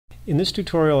In this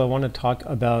tutorial, I want to talk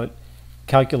about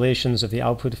calculations of the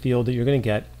output field that you're going to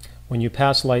get when you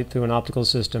pass light through an optical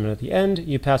system, and at the end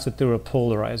you pass it through a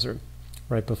polarizer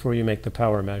right before you make the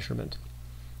power measurement.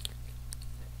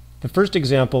 The first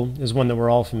example is one that we're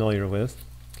all familiar with,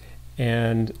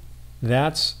 and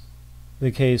that's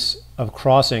the case of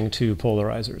crossing two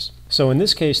polarizers. So in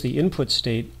this case, the input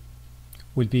state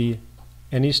would be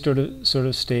any sort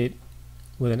of state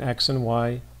with an x and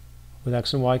y, with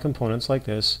x and y components like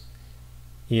this,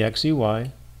 ex,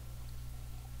 ey.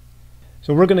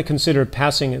 So we're going to consider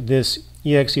passing this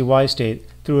ex, ey state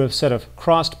through a set of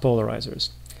crossed polarizers.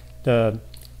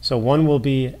 So one will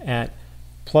be at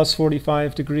plus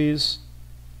 45 degrees,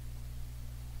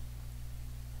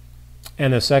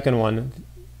 and the second one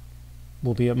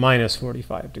will be at minus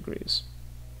 45 degrees.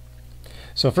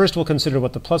 So first we'll consider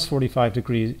what the plus 45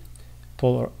 degree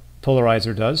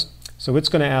polarizer does. So it's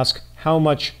going to ask how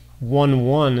much 1,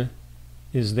 1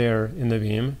 is there in the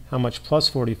beam, how much plus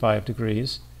 45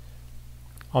 degrees.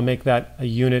 I'll make that a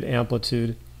unit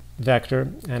amplitude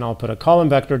vector, and I'll put a column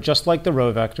vector just like the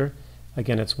row vector.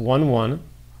 Again, it's 1, 1.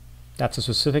 That's a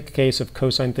specific case of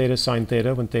cosine theta, sine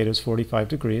theta, when theta is 45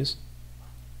 degrees.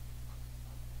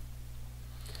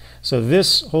 So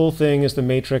this whole thing is the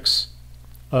matrix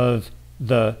of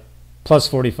the plus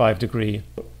 45 degree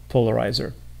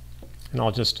polarizer. And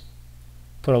I'll just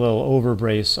put a little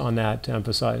overbrace on that to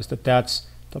emphasize that that's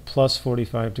the plus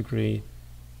 45 degree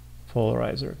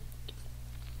polarizer.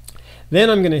 Then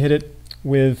I'm going to hit it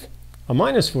with a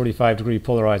minus 45 degree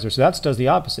polarizer. So that does the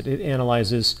opposite. It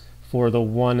analyzes for the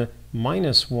 1,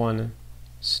 minus 1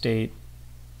 state.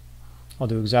 I'll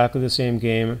do exactly the same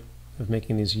game of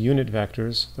making these unit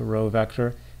vectors, the row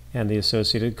vector and the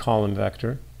associated column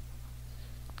vector.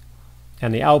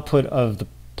 And the output of the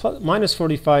minus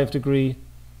 45 degree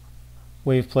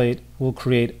wave plate will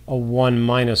create a 1,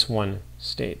 minus 1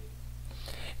 state.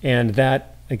 And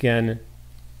that, again,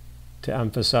 to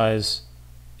emphasize,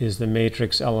 is the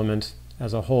matrix element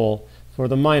as a whole for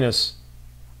the minus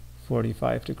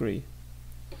 45 degree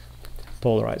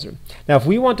polarizer. Now, if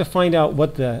we want to find out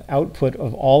what the output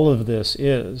of all of this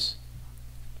is,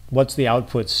 what's the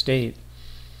output state,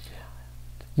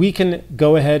 we can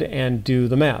go ahead and do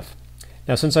the math.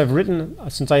 Now, since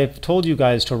I've told you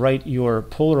guys to write your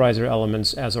polarizer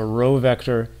elements as a row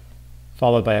vector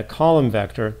followed by a column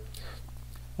vector,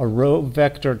 a row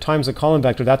vector times a column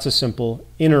vector, that's a simple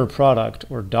inner product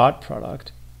or dot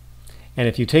product. And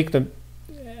if you take the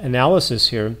analysis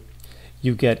here,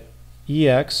 you get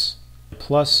ex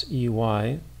plus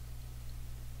ey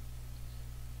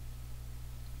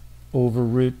over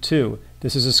root 2.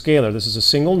 This is a scalar. This is a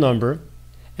single number,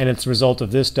 and it's the result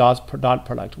of this dot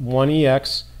product,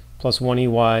 1ex plus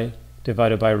 1ey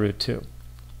divided by root 2.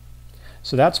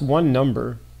 So that's one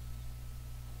number.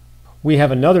 We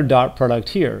have another dot product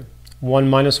here, 1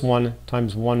 minus 1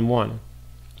 times 1, 1.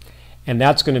 And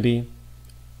that's going to be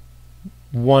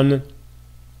 1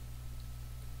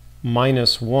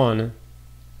 minus 1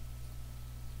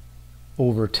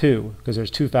 over 2, because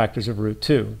there's two factors of root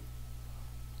 2.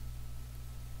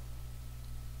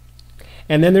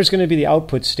 And then there's going to be the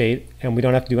output state, and we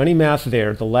don't have to do any math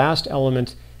there. The last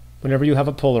element, whenever you have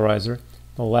a polarizer,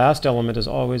 the last element is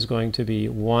always going to be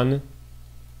 1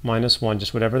 minus 1,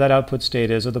 just whatever that output state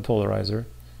is of the polarizer,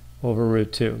 over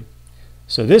root 2.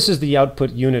 So this is the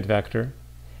output unit vector,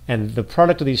 and the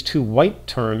product of these two white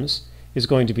terms is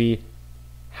going to be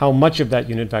how much of that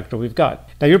unit vector we've got.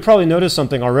 Now, you'll probably notice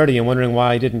something already and wondering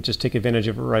why I didn't just take advantage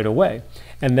of it right away.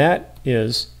 And that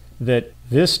is that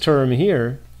this term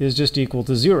here is just equal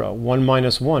to 0, 1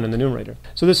 minus 1 in the numerator.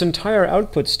 So this entire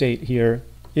output state here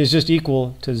is just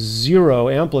equal to 0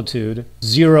 amplitude,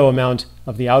 0 amount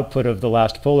of the output of the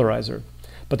last polarizer.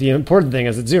 But the important thing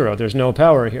is it's 0. There's no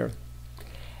power here.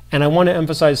 And I want to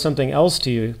emphasize something else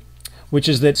to you, which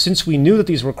is that since we knew that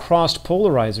these were crossed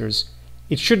polarizers,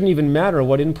 it shouldn't even matter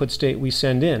what input state we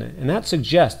send in. And that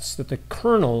suggests that the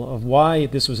kernel of why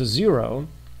this was a 0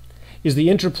 is the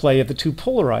interplay of the two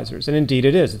polarizers. And indeed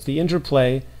it is. It's the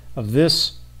interplay of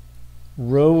this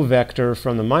row vector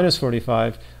from the minus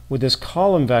 45 with this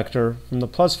column vector from the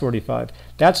plus 45.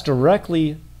 That's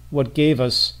directly what gave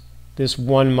us this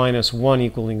 1 minus 1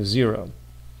 equaling 0.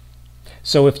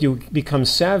 So if you become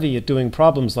savvy at doing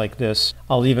problems like this,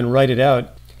 I'll even write it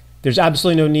out. There's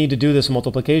absolutely no need to do this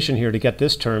multiplication here to get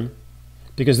this term,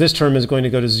 because this term is going to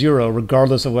go to 0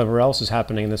 regardless of whatever else is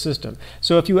happening in the system.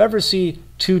 So if you ever see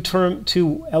two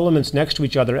elements next to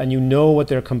each other and you know what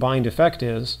their combined effect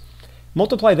is,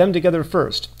 multiply them together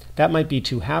first. That might be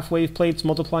two half-wave plates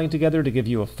multiplying together to give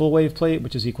you a full wave plate,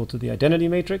 which is equal to the identity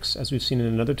matrix, as we've seen in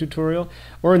another tutorial.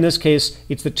 Or in this case,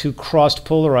 it's the two crossed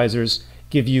polarizers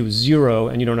give you 0,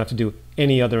 and you don't have to do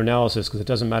any other analysis because it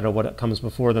doesn't matter what comes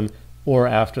before them or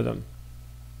after them.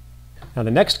 Now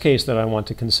the next case that I want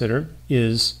to consider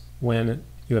is when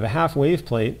you have a half wave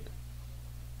plate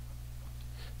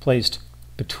placed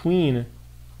between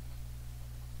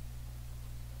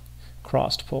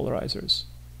crossed polarizers.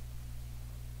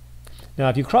 Now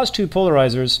if you cross two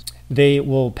polarizers, they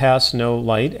will pass no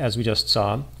light, as we just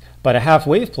saw, but a half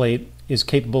wave plate is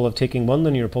capable of taking one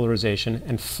linear polarization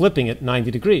and flipping it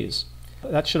 90 degrees.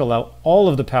 That should allow all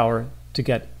of the power to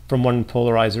get from one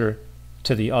polarizer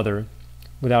to the other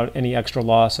without any extra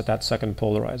loss at that second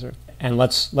polarizer. And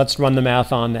let's run the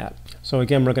math on that. So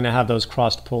again, we're going to have those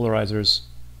crossed polarizers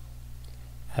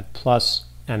at plus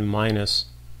and minus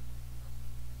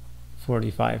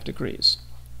 45 degrees.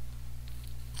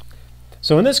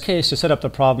 So in this case, to set up the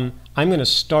problem, I'm going to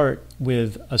start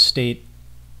with a state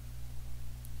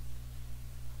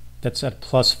that's at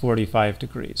plus 45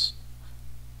 degrees.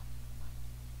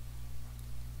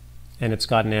 And it's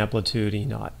got an amplitude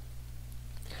E0.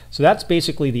 So that's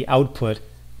basically the output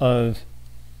of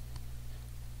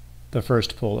the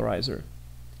first polarizer.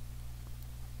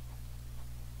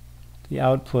 The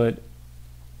output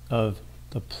of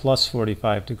the plus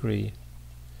 45 degree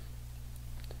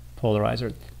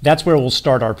polarizer. That's where we'll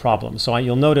start our problem. So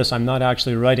you'll notice I'm not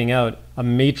actually writing out a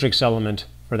matrix element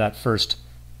for that first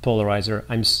polarizer.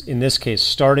 I'm, in this case,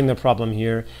 starting the problem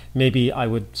here. Maybe I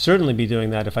would certainly be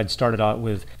doing that if I'd started out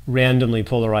with randomly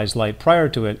polarized light prior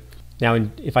to it. Now,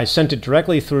 if I sent it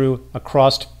directly through a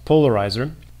crossed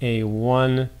polarizer, a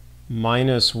 1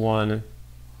 minus 1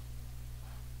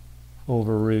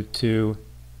 over root 2,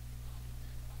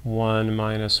 1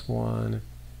 minus 1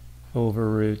 over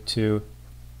root 2.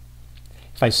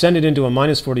 If I send it into a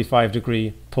minus 45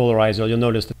 degree polarizer, you'll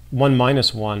notice that 1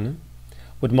 minus 1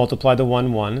 would multiply the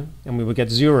 1, 1, and we would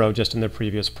get 0 just in the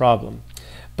previous problem.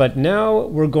 But now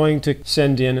we're going to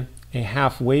send in a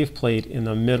half wave plate in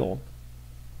the middle.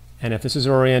 And if this is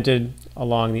oriented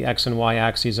along the x and y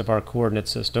axes of our coordinate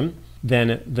system,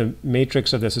 then the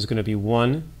matrix of this is going to be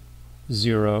 1,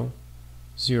 0,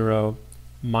 0,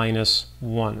 minus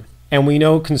 1. And we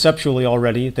know conceptually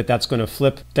already that that's going to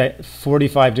flip that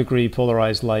 45 degree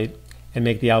polarized light and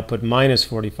make the output minus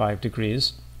 45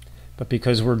 degrees. But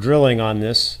because we're drilling on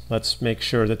this, let's make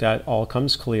sure that that all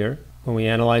comes clear. When we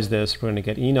analyze this, we're going to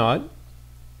get E0.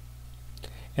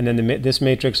 And then this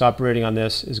matrix operating on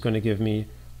this is going to give me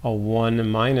a 1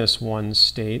 minus 1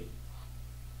 state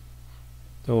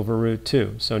over root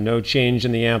 2. So no change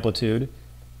in the amplitude,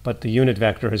 but the unit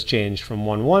vector has changed from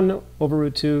 1, 1 over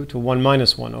root 2 to 1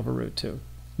 minus 1 over root 2.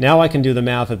 Now I can do the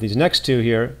math of these next two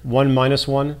here. 1 minus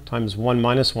 1 times 1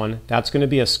 minus 1. That's going to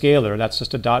be a scalar. That's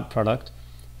just a dot product.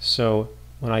 So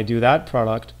when I do that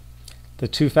product, the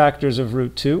two factors of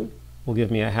root 2 will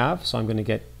give me a half. So I'm going to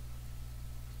get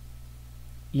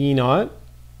E0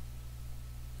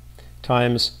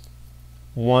 times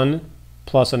 1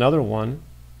 plus another 1.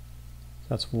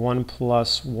 That's 1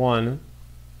 plus 1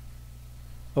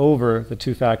 over the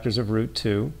two factors of root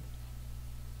 2.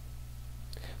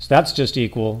 So that's just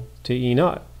equal to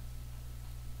E0.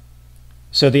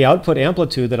 So the output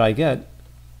amplitude that I get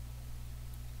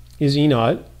is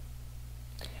E0,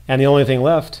 and the only thing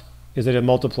left is that it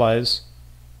multiplies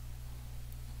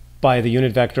by the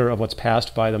unit vector of what's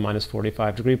passed by the minus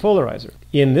 45 degree polarizer.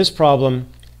 In this problem,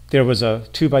 there was a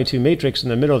 2 by 2 matrix in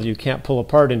the middle that you can't pull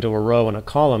apart into a row and a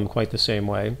column quite the same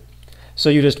way. So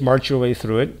you just march your way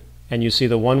through it, and you see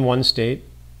the 1, 1 state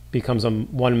becomes a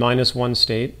 1 minus 1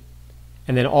 state,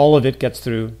 and then all of it gets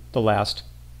through the last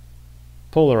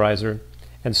polarizer.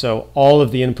 And so all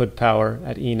of the input power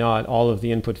at E0, all of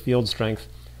the input field strength,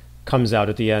 comes out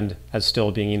at the end as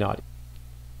still being E0.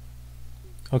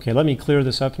 Okay, let me clear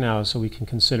this up now so we can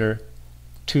consider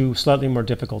two slightly more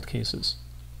difficult cases.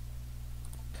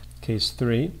 Case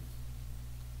 3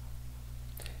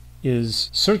 is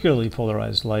circularly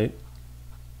polarized light.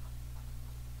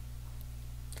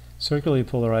 Circularly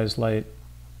polarized light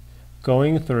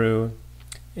going through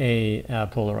a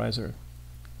polarizer.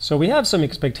 So we have some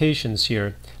expectations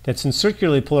here that since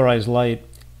circularly polarized light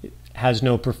has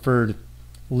no preferred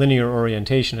linear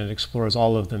orientation and explores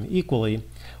all of them equally,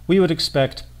 we would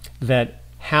expect that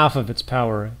half of its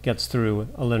power gets through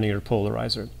a linear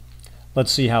polarizer.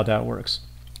 Let's see how that works.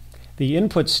 The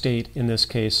input state in this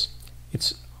case,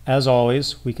 it's, as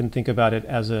always, we can think about it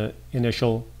as an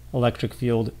initial electric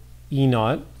field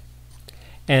E0,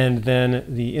 and then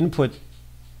the input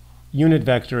unit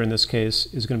vector in this case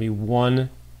is going to be 1,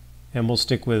 and we'll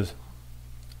stick with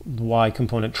the y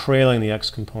component trailing the x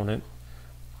component,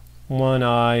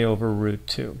 1i over root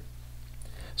 2.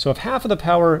 So if half of the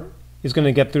power is going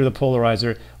to get through the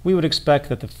polarizer, we would expect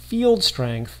that the field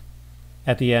strength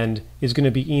at the end is going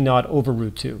to be E naught over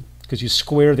root 2, because you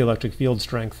square the electric field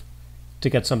strength to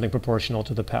get something proportional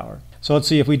to the power. So let's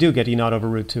see if we do get E naught over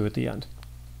root 2 at the end.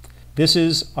 This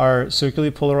is our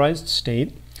circularly polarized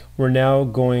state. We're now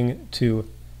going to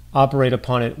operate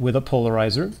upon it with a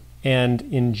polarizer. And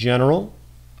in general,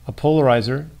 a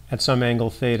polarizer at some angle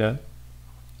theta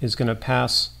is going to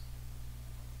pass,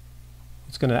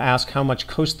 it's going to ask how much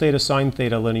cos theta sine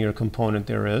theta linear component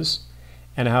there is,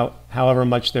 and however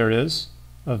much there is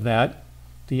of that,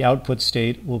 the output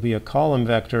state will be a column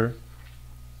vector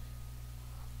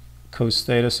cos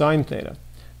theta sine theta.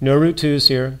 No root 2's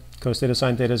here. Cos theta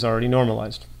sine theta is already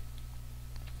normalized.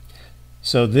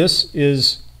 So this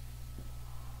is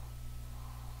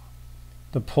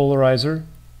the polarizer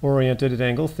oriented at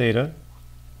angle theta,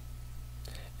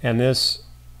 and this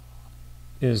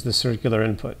is the circular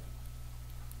input.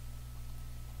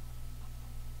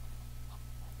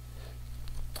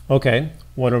 Okay,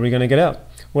 what are we going to get out?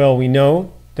 Well, we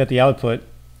know that the output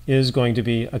is going to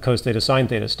be a cos theta sine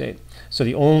theta state. So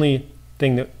the only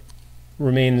thing that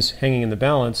remains hanging in the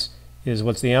balance is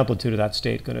what's the amplitude of that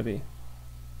state going to be?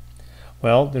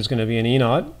 Well, there's going to be an E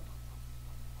naught.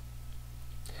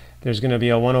 There's going to be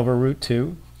a 1 over root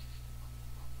 2.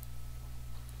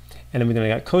 And then we're going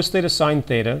to get cos theta sine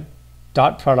theta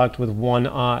dot product with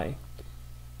 1i.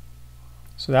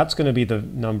 So that's going to be the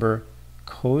number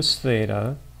cos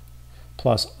theta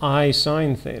plus I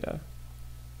sine theta.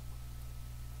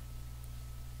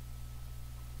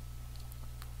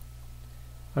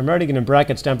 I'm writing it in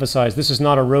brackets to emphasize this is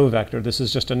not a row vector, this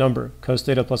is just a number, cos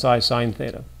theta plus I sine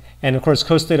theta. And of course,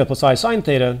 cos theta plus I sine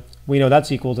theta, we know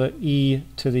that's equal to e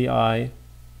to the I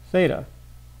theta,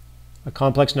 a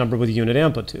complex number with unit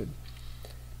amplitude.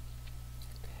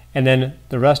 And then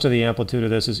the rest of the amplitude of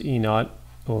this is E naught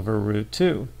over root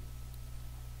 2.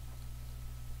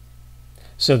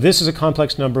 So this is a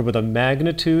complex number with a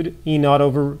magnitude E naught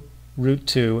over root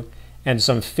 2 and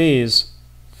some phase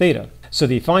theta. So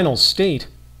the final state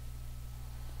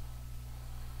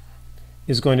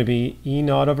is going to be E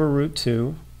naught over root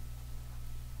 2,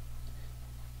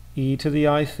 e to the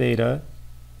I theta,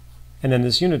 and then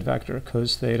this unit vector,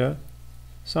 cos theta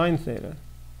sine theta.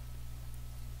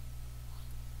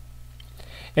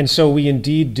 And so we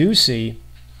indeed do see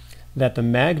that the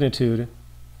magnitude,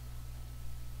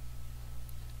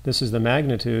 this is the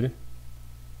magnitude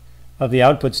of the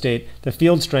output state, the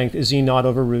field strength is E naught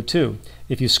over root 2.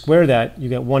 If you square that, you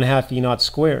get 1/2 E naught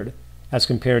squared as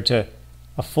compared to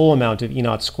a full amount of E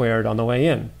naught squared on the way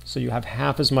in. So you have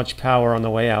half as much power on the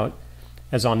way out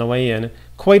as on the way in,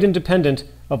 quite independent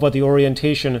of what the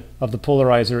orientation of the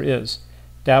polarizer is.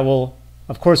 That will,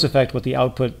 of course, affect what the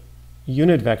output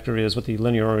unit vector is, what the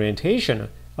linear orientation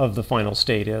of the final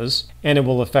state is, and it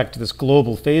will affect this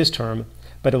global phase term,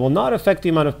 but it will not affect the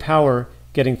amount of power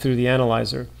getting through the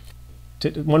analyzer.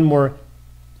 One more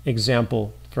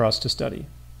example for us to study.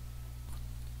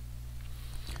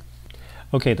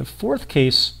 Okay, the fourth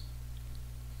case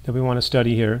that we want to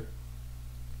study here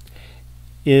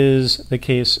is the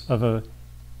case of a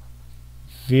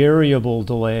variable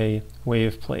delay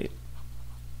wave plate.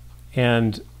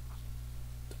 And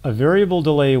a variable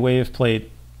delay wave plate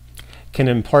can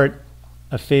impart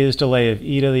a phase delay of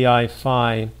e to the I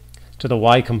phi to the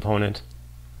y component,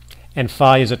 and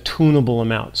phi is a tunable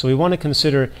amount. So we want to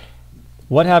consider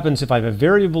what happens if I have a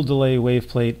variable delay wave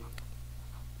plate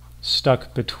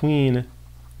stuck between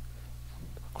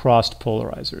crossed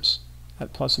polarizers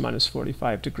at plus or minus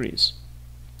 45 degrees.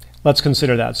 Let's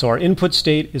consider that. So our input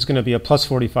state is going to be a plus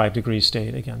 45 degree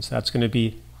state again. So that's going to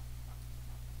be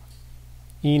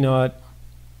E naught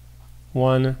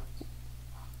 1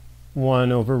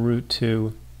 over root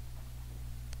 2.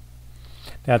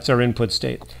 That's our input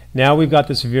state. Now we've got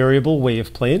this variable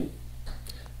wave plate.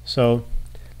 So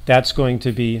that's going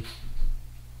to be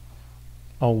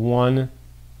a 1,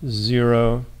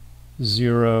 0,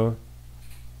 0,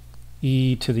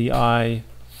 e to the I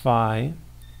phi.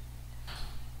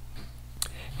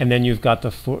 And then you've got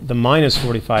the minus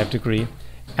 45 degree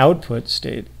output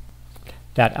state.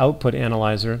 That output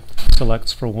analyzer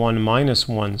selects for 1, minus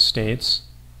 1 states.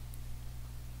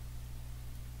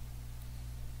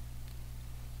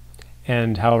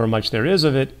 And however much there is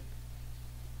of it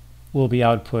will be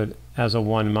output as a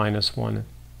 1, minus 1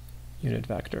 unit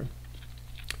vector.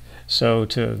 So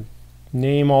to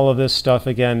name all of this stuff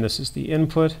again, this is the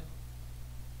input.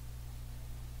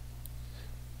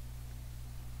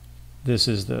 This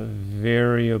is the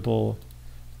variable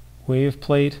wave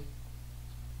plate,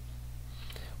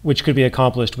 which could be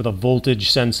accomplished with a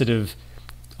voltage-sensitive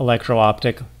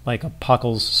electro-optic like a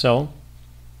Pockels cell.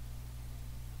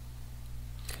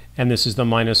 and this is the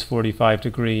minus 45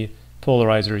 degree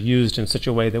polarizer used in such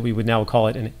a way that we would now call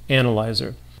it an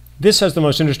analyzer. This has the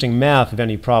most interesting math of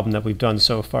any problem that we've done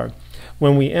so far.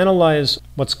 When we analyze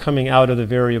what's coming out of the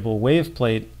variable wave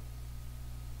plate,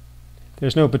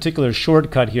 there's no particular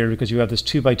shortcut here because you have this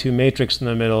 2 by 2 matrix in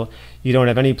the middle. You don't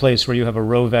have any place where you have a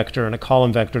row vector and a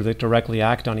column vector that directly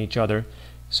act on each other.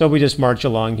 So we just march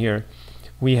along here.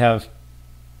 We have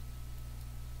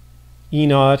E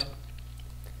naught,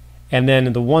 and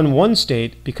then the 1, 1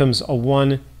 state becomes a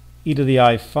 1 e to the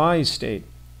I phi state.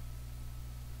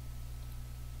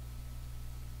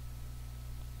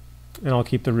 And I'll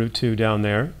keep the root 2 down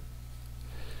there.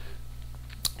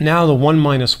 Now the 1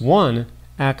 minus 1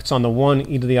 acts on the 1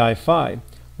 e to the I phi.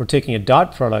 We're taking a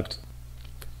dot product.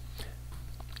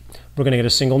 We're going to get a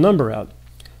single number out.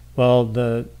 Well,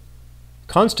 the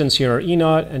constants here are E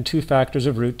naught and 2 factors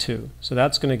of root 2. So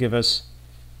that's going to give us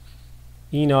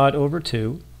E naught over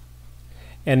 2.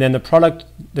 And then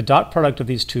the dot product of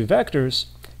these two vectors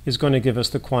is going to give us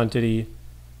the quantity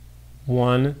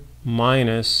 1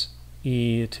 minus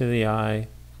e to the I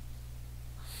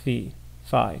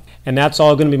phi. And that's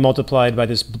all going to be multiplied by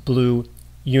this blue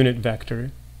unit vector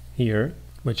here,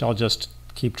 which I'll just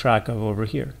keep track of over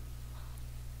here.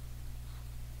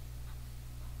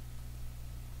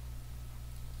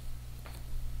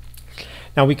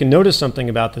 Now we can notice something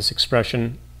about this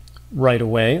expression right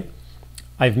away.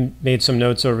 I've made some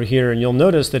notes over here, and you'll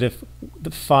notice that if the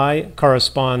phi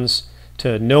corresponds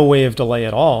to no wave delay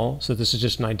at all, so this is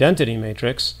just an identity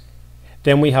matrix,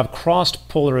 then we have crossed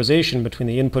polarization between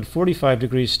the input 45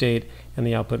 degree state and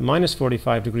the output minus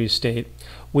 45 degree state.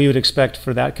 We would expect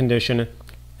for that condition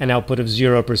an output of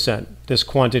 0%. This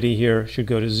quantity here should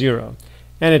go to 0.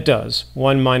 And it does.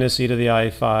 1 minus e to the I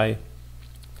phi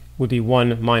would be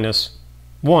 1 minus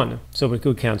 1, so it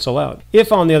could cancel out.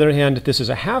 If, on the other hand, this is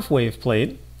a half wave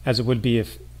plate, as it would be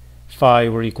if phi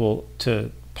were equal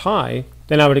to pi,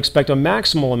 then I would expect a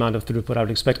maximal amount of throughput. I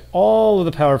would expect all of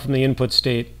the power from the input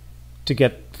state to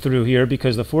get through here,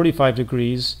 because the 45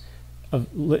 degrees of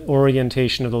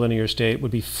orientation of the linear state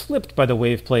would be flipped by the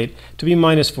wave plate to be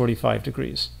minus 45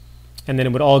 degrees. And then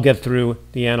it would all get through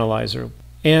the analyzer.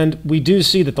 And we do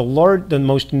see that the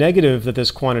most negative that this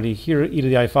quantity here, e to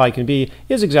the I phi, can be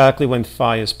is exactly when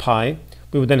phi is pi.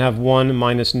 We would then have 1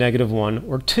 minus negative 1,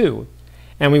 or 2.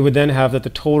 And we would then have that the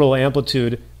total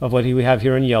amplitude of what we have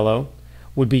here in yellow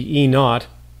would be E naught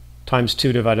times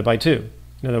 2 divided by 2.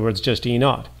 In other words, just E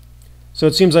naught. So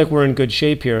it seems like we're in good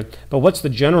shape here. But what's the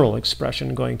general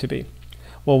expression going to be?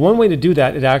 Well, one way to do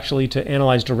that is actually to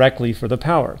analyze directly for the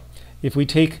power. If we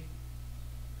take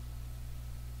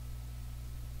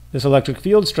this electric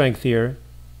field strength here,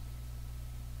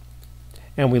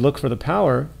 and we look for the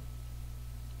power,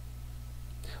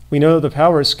 we know the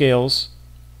power scales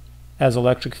as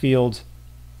electric field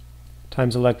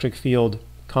times electric field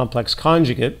complex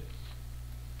conjugate.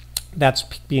 That's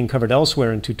being covered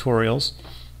elsewhere in tutorials.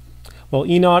 Well,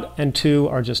 E naught and 2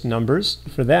 are just numbers.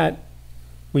 For that,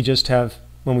 we just have,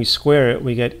 when we square it,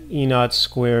 we get E naught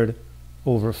squared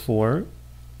over 4.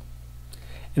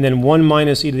 And then 1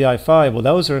 minus e to the I phi, well,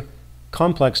 those are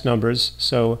complex numbers,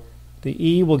 so the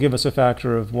e will give us a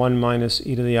factor of 1 minus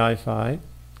e to the I phi,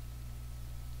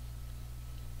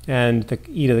 and the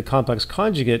e to the complex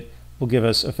conjugate will give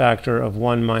us a factor of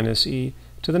 1 minus e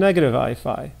to the negative I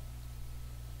phi.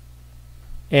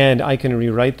 And I can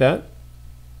rewrite that.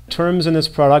 Terms in this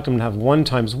product, I'm going to have 1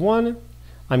 times 1.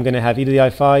 I'm going to have e to the I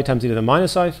phi times e to the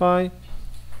minus I phi.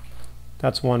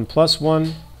 That's 1 plus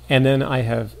 1. And then I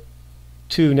have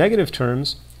two negative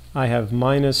terms. I have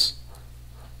minus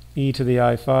e to the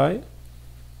I phi,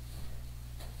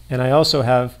 and I also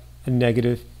have a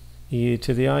negative e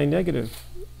to the I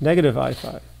negative I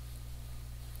phi.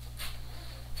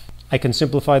 I can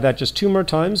simplify that just 2 more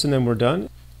times and then we're done.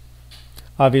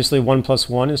 Obviously 1 plus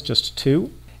 1 is just 2,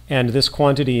 and this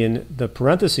quantity in the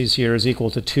parentheses here is equal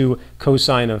to 2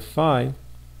 cosine of phi.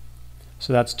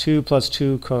 So that's 2 plus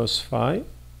 2 cos phi.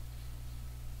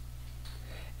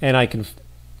 And I can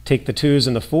take the 2's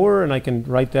and the 4, and I can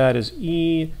write that as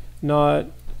E naught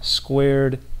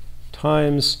squared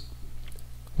times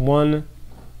 1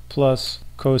 plus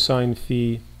cosine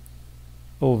phi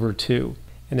over 2.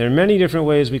 And there are many different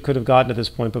ways we could have gotten to this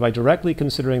point, but by directly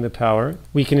considering the power,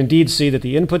 we can indeed see that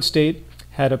the input state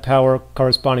had a power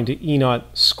corresponding to E naught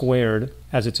squared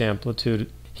as its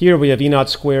amplitude. Here we have E naught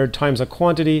squared times a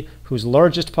quantity whose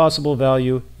largest possible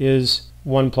value is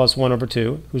 1 plus 1 over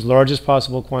 2, whose largest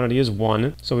possible quantity is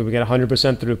 1, so we would get 100%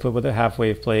 throughput with a half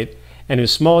wave plate, and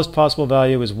whose smallest possible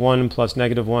value is 1 plus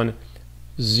negative 1,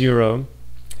 0,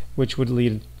 which would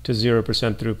lead to 0%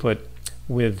 throughput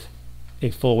with a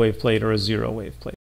full wave plate or a zero wave plate.